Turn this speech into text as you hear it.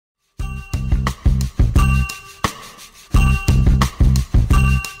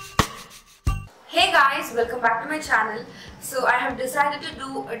guys, welcome back to my channel. So I have decided to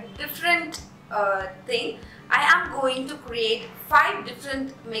do a different thing. I am going to create 5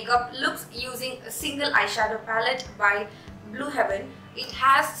 different makeup looks using a single eyeshadow palette by Blue Heaven. It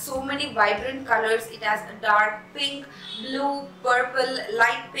has so many vibrant colors. It has a dark pink, blue, purple,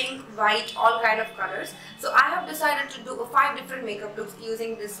 light pink, white, all kind of colors. So I have decided to do 5 different makeup looks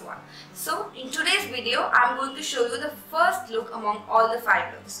using this one. So in today's video, I am going to show you the first look among all the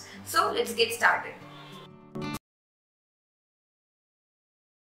 5 looks. So let's get started.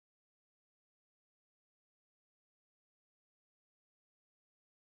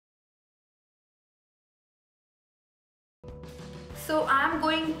 So I am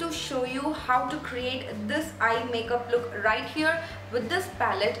going to show you how to create this eye makeup look right here with this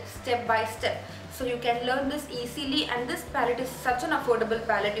palette step by step. So you can learn this easily, and this palette is such an affordable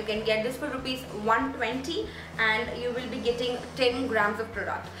palette. You can get this for rupees 120 and you will be getting 10 grams of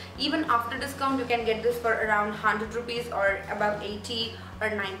product. Even after discount you can get this for around 100 rupees or about 80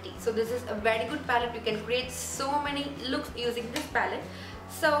 or 90. So this is a very good palette. You can create so many looks using this palette.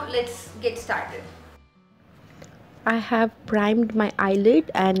 So let's get started. I have primed my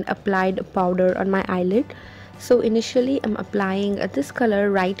eyelid and applied powder on my eyelid. So initially I'm applying this color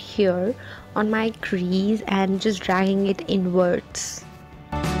right here on my crease and just dragging it inwards.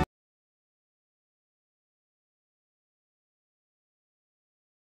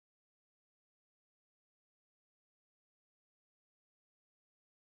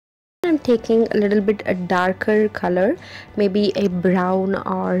 I'm taking a little bit a darker color, maybe a brown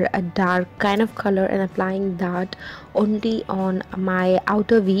or a dark kind of color, and applying that only on my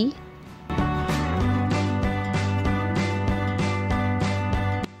outer V.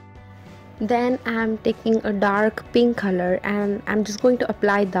 Then I'm taking a dark pink color and I'm just going to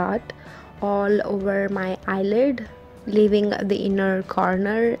apply that all over my eyelid, leaving the inner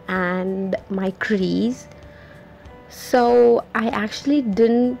corner and my crease. So I actually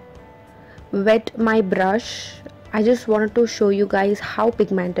didn't wet my brush. I just wanted to show you guys how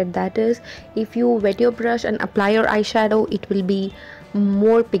pigmented that is. If you wet your brush and apply your eyeshadow, it will be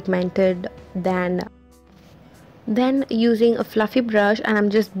more pigmented than using a fluffy brush, and I'm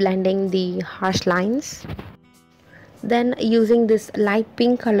just blending the harsh lines. Then using this light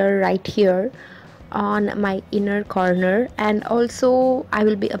pink color right here on my inner corner, and also I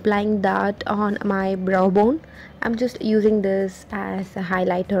will be applying that on my brow bone. I'm just using this as a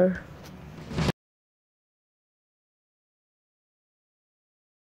highlighter.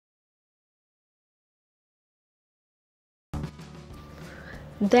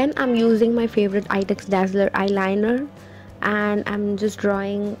 Then I'm using my favorite Itex Dazzler eyeliner and I'm just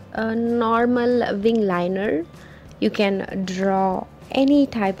drawing a normal wing liner. You can draw any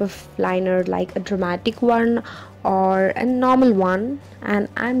type of liner, like a dramatic one or a normal one, and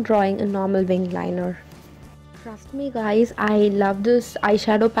I'm drawing a normal wing liner. Trust me guys, I love this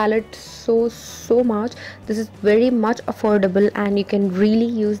eyeshadow palette so much. This is very much affordable and you can really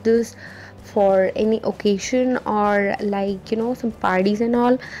use this for any occasion or like, you know, some parties and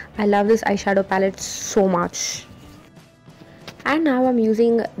all. I love this eyeshadow palette so much. And now I'm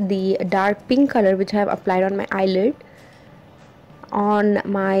using the dark pink color which I have applied on my eyelid on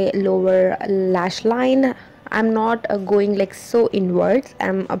my lower lash line. I'm not going like so inwards.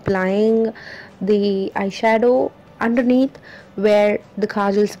 I'm applying the eyeshadow underneath where the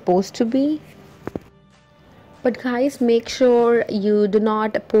kajal is supposed to be. But guys, make sure you do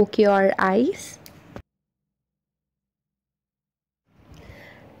not poke your eyes.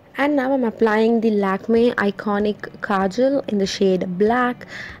 And now I'm applying the Lakme Iconic Kajal in the shade Black,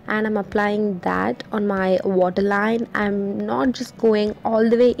 and I'm applying that on my waterline. I'm not just going all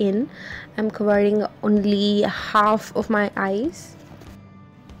the way in. I'm covering only half of my eyes.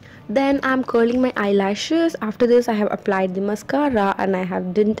 Then I'm curling my eyelashes. After this I have applied the mascara and I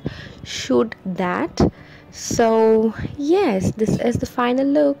didn't shoot that. So yes, this is the final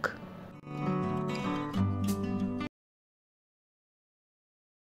look.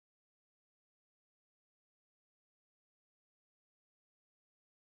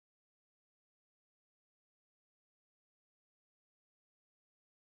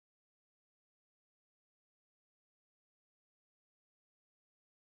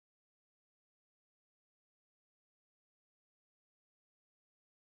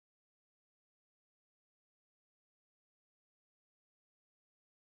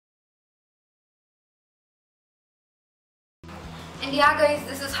 And yeah guys,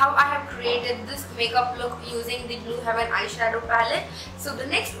 this is how I have created this makeup look using the Blue Heaven eyeshadow palette. So the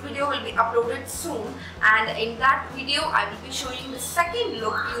next video will be uploaded soon, and in that video I will be showing the second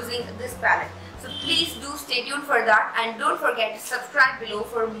look using this palette. So please do stay tuned for that, and don't forget to subscribe below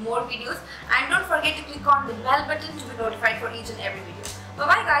for more videos, and don't forget to click on the bell button to be notified for each and every video. Bye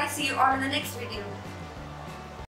bye guys, see you all in the next video.